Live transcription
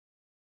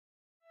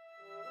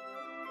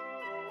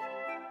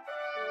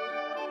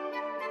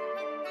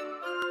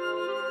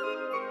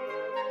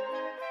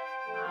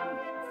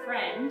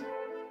friend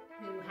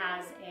who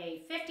has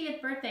a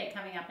 50th birthday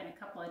coming up in a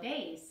couple of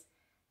days.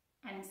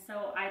 And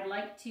so I'd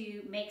like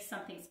to make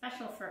something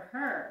special for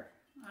her.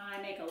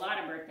 I make a lot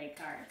of birthday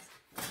cards.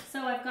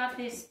 So I've got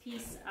this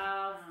piece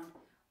of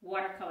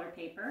watercolor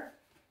paper.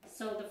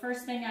 So the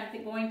first thing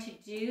I'm going to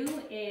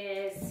do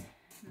is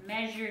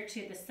measure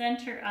to the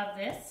center of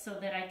this so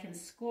that I can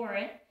score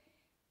it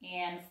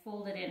and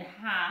fold it in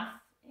half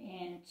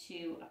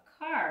into a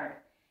card.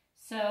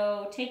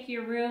 So take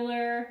your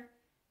ruler,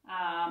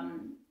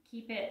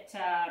 keep it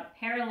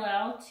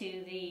parallel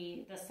to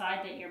the side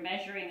that you're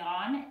measuring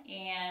on,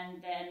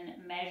 and then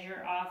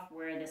measure off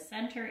where the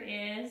center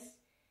is.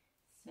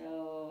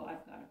 So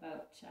I've got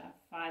about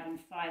 5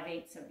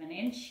 5/8 of an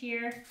inch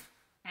here,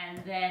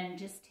 and then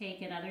just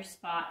take another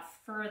spot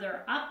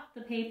further up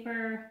the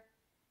paper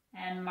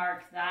and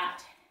mark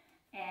that.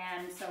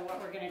 And so what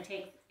we're going to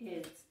take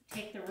is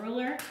take the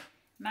ruler,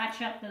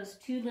 match up those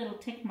two little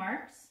tick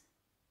marks.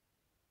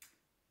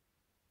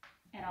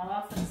 And I'll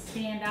often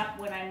stand up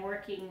when I'm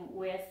working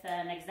with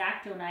an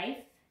X-Acto knife,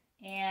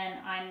 and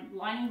I'm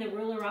lining the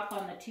ruler up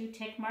on the two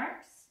tick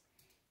marks.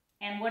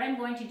 And what I'm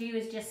going to do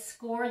is just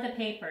score the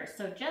paper.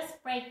 So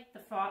just break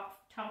the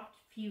top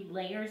few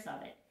layers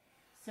of it.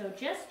 So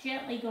just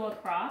gently go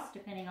across,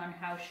 depending on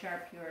how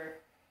sharp your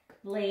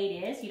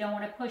blade is. You don't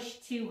want to push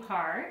too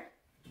hard.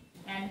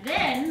 And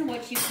then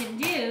what you can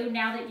do,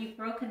 now that you've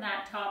broken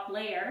that top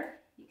layer,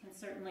 you can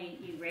certainly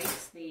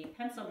erase the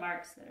pencil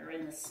marks that are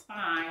in the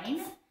spine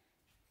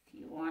if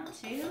you want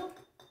to.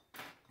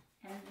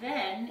 And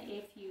then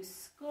if you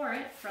score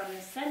it from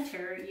the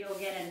center, you'll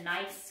get a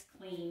nice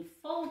clean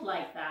fold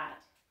like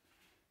that.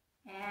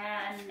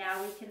 And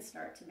now we can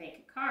start to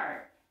make a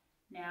card.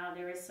 Now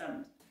there is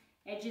some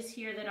edges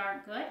here that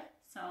aren't good,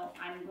 so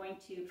I'm going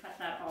to cut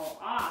that all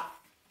off.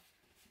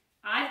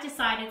 I've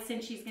decided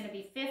since she's going to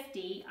be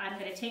 50, I'm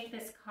going to take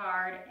this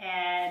card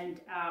and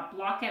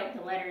block out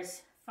the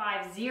letters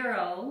 50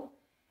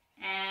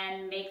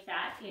 and make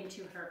that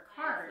into her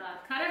card.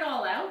 Cut it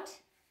all out.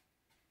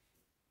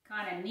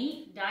 Kind of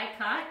neat die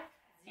cut.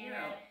 And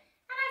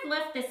I've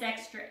left this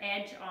extra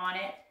edge on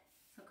it.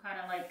 So kind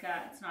of like,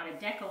 it's not a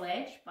deco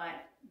edge, but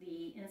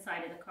the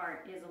inside of the card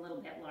is a little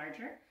bit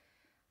larger.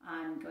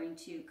 I'm going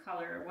to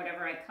color,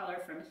 whatever I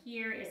color from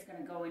here is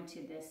going to go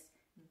into this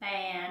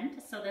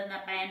band. So then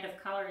that band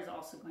of color is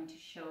also going to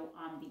show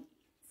on the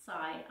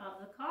side of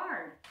the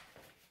card.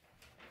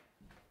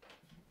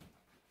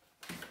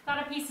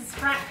 Got a piece of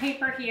scrap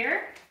paper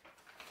here.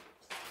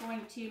 Just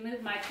going to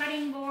move my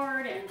cutting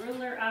board and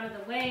ruler out of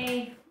the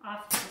way,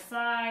 off to the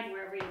side,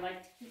 wherever you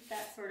like to keep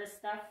that sort of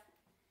stuff.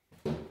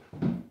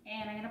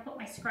 And I'm going to put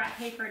my scrap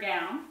paper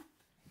down.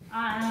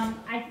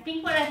 I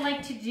think what I'd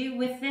like to do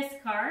with this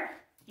card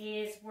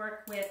is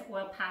work with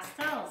oil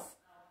pastels.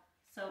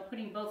 So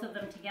putting both of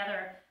them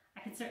together, I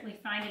can certainly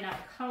find enough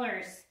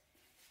colors.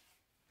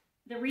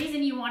 The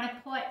reason you want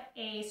to put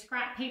a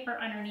scrap paper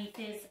underneath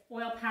is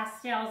oil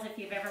pastels, if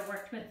you've ever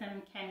worked with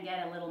them, can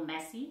get a little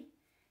messy.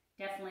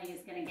 Definitely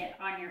is going to get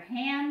on your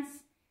hands,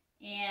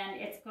 and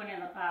it's going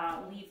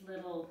to leave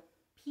little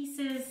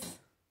pieces,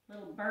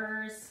 little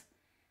burrs.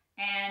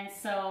 And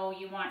so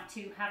you want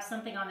to have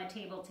something on the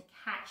table to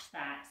catch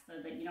that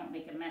so that you don't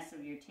make a mess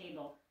of your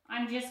table.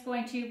 I'm just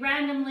going to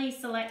randomly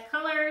select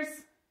colors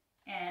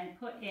and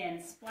put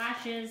in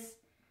splashes.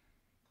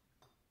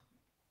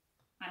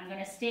 I'm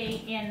going to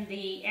stay in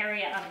the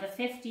area of the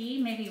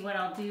 50. Maybe what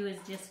I'll do is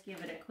just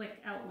give it a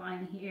quick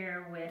outline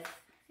here with,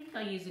 I think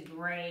I'll use a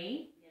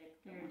gray. Get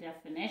a clear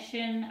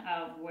definition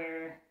of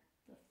where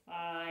the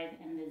 5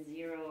 and the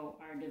 0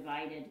 are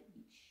divided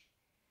each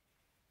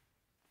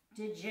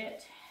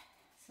digit.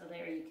 So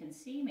there you can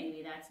see,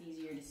 maybe that's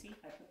easier to see if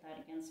I put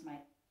that against my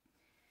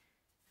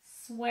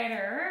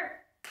sweater.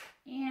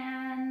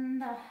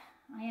 And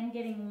I am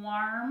getting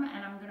warm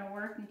and I'm going to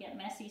work and get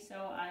messy, so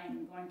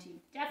I'm going to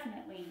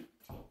definitely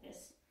take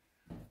this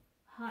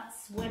hot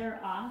sweater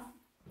off,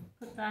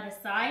 put that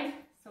aside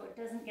so it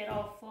doesn't get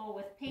all full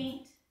with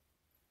paint.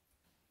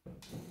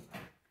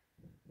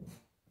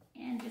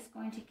 And just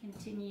going to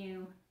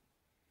continue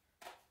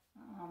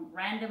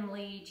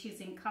randomly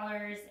choosing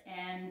colors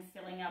and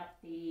filling up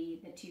the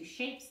two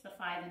shapes, the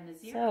 5 and the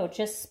 0. So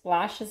just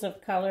splashes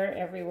of color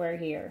everywhere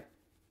here,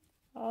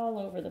 all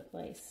over the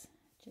place.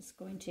 Just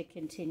going to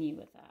continue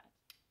with that.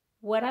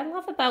 What I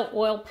love about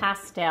oil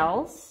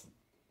pastels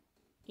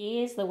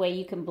is the way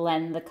you can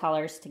blend the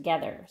colors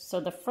together.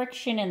 So the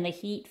friction and the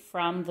heat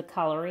from the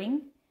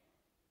coloring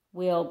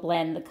will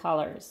blend the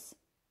colors.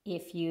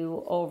 If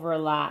you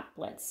overlap,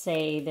 let's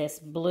say, this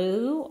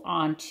blue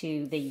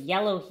onto the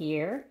yellow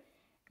here,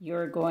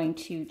 you're going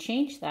to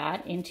change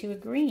that into a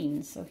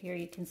green. So here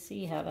you can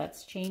see how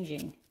that's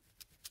changing.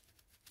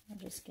 I'll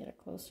just get a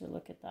closer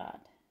look at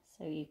that.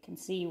 So you can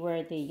see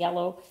where the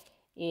yellow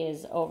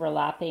is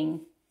overlapping,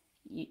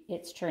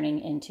 it's turning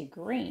into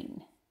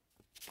green.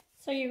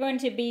 So you're going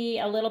to be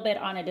a little bit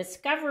on a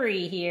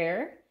discovery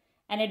here,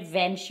 an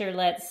adventure,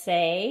 let's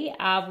say,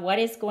 of what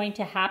is going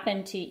to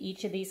happen to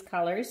each of these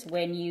colors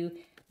when you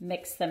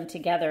mix them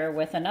together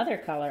with another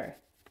color.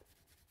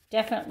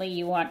 Definitely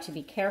you want to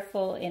be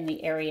careful in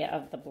the area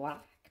of the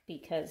black,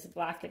 because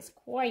black is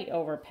quite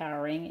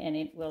overpowering and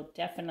it will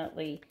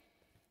definitely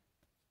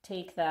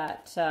take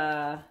that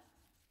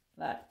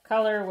that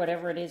color,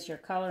 whatever it is you're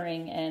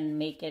coloring, and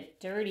make it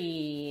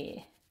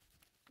dirty.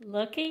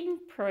 Looking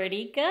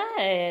pretty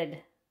good.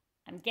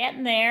 I'm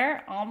getting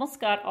there. Almost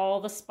got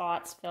all the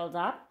spots filled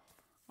up.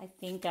 I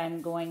think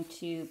I'm going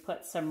to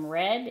put some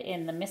red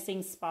in the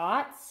missing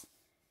spots.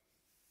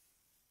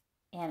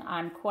 And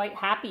I'm quite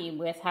happy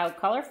with how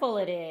colorful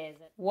it is.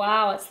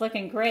 Wow, it's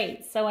looking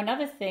great. So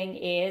another thing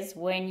is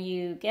when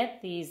you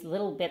get these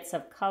little bits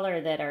of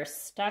color that are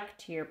stuck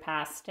to your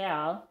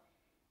pastel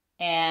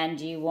and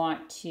you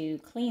want to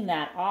clean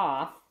that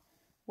off,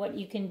 what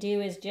you can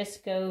do is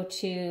just go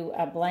to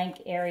a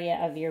blank area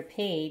of your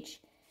page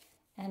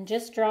and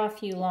just draw a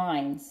few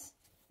lines.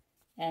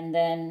 And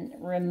then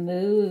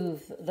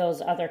remove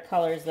those other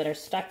colors that are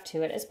stuck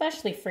to it,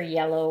 especially for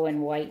yellow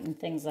and white and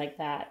things like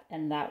that.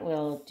 And that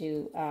will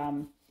do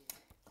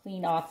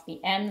clean off the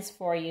ends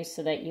for you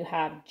so that you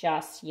have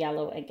just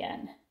yellow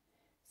again.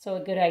 So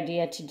a good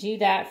idea to do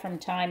that from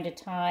time to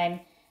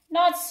time.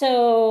 Not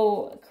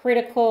so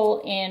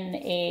critical in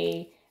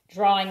a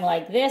drawing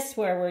like this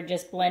where we're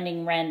just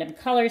blending random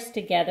colors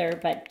together,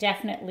 but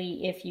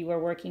definitely if you are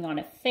working on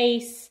a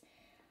face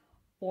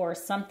or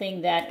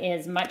something that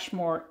is much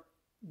more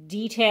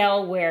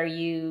detail where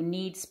you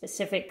need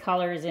specific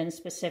colors in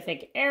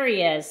specific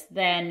areas,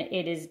 then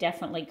it is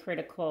definitely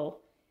critical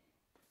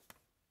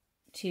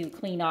to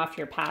clean off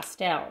your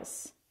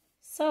pastels.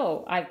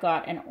 So I've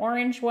got an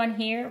orange one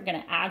here. We're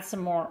going to add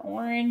some more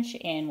orange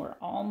and we're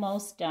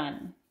almost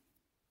done.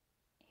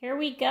 Here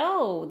we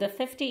go. The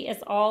 50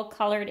 is all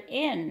colored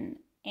in.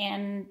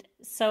 And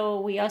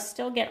so we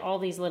still get all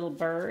these little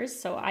burrs.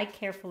 So I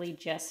carefully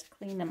just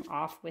clean them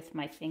off with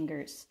my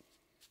fingers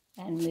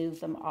and move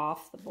them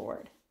off the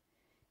board.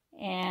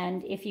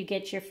 And if you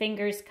get your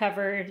fingers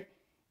covered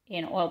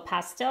in oil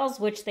pastels,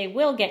 which they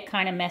will get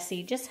kind of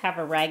messy, just have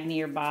a rag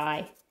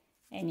nearby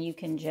and you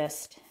can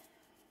just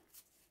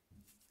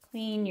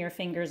clean your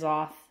fingers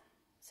off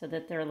so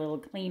that they're a little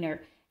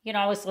cleaner. You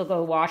can always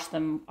go wash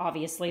them,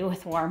 obviously,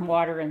 with warm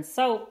water and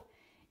soap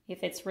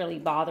if it's really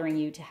bothering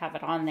you to have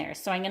it on there.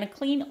 So I'm going to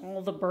clean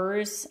all the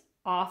burrs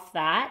off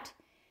that.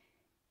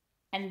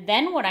 And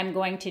then what I'm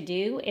going to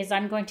do is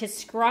I'm going to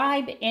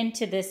scribe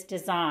into this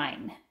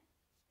design.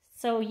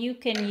 So you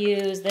can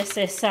use, this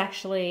is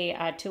actually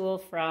a tool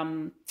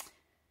from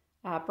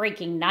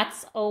Breaking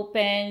Nuts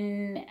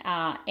Open,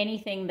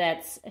 anything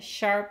that's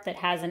sharp that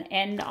has an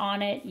end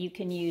on it. You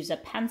can use a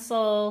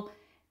pencil,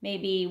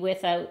 maybe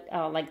without,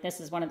 like this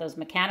is one of those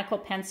mechanical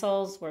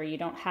pencils where you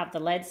don't have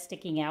the lead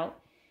sticking out.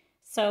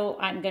 So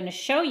I'm going to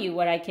show you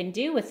what I can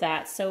do with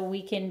that. So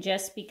we can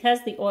just,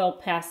 because the oil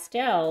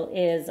pastel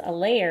is a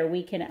layer,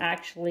 we can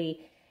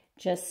actually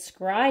just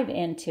scribe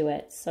into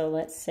it. So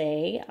let's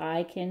say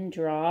I can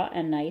draw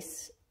a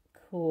nice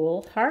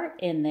cool heart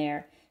in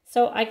there.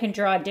 So I can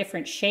draw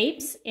different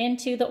shapes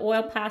into the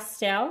oil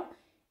pastel,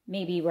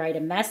 maybe write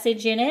a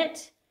message in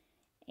it,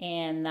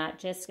 and that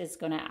just is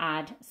going to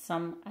add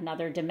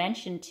another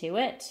dimension to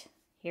it.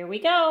 Here we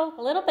go.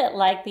 A little bit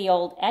like the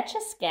old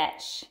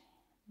Etch-a-Sketch.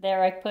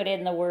 There I put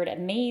in the word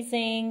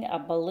amazing, a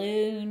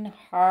balloon,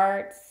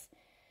 hearts,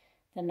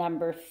 the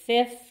number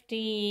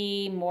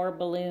 50, more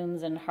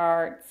balloons and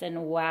hearts,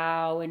 and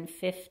wow, and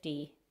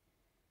 50.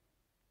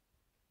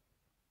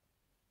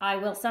 I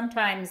will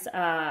sometimes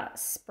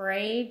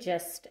spray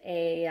just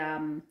a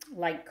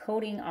light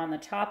coating on the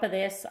top of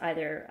this,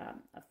 either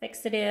a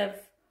fixative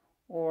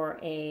or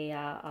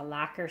a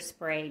lacquer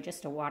spray,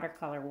 just a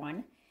watercolor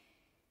one.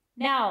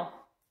 Now,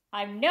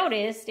 I've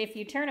noticed if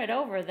you turn it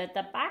over that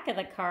the back of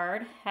the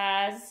card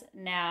has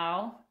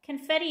now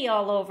confetti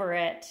all over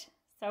it.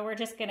 So we're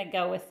just going to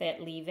go with it,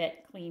 leave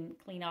it,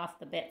 clean off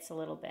the bits a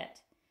little bit.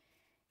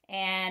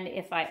 And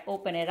if I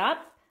open it up,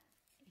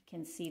 you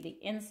can see the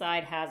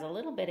inside has a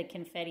little bit of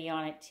confetti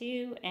on it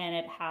too, and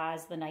it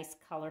has the nice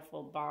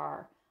colorful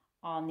bar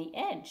on the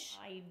edge.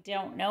 I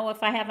don't know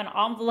if I have an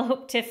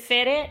envelope to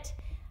fit it.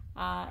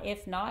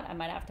 If not, I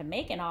might have to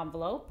make an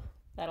envelope.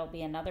 That'll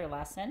be another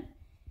lesson.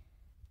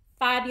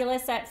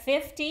 Fabulous at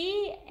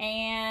 50,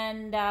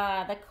 and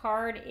the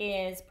card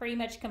is pretty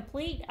much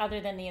complete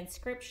other than the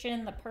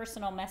inscription, the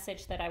personal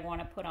message that I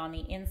want to put on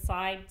the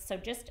inside. So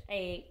just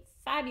a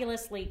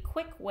fabulously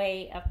quick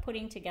way of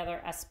putting together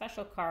a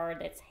special card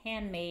that's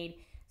handmade,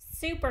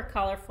 super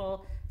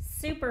colorful,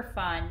 super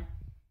fun.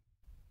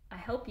 I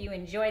hope you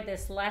enjoyed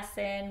this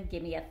lesson.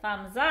 Give me a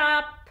thumbs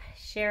up,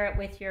 share it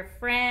with your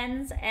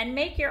friends, and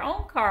make your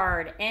own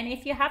card. And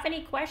if you have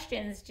any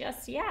questions,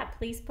 just,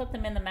 please put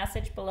them in the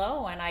message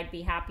below, and I'd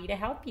be happy to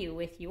help you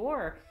with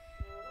your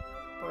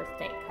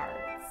birthday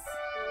cards.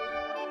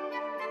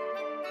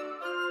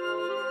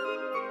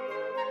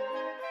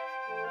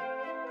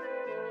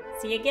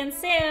 See you again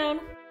soon.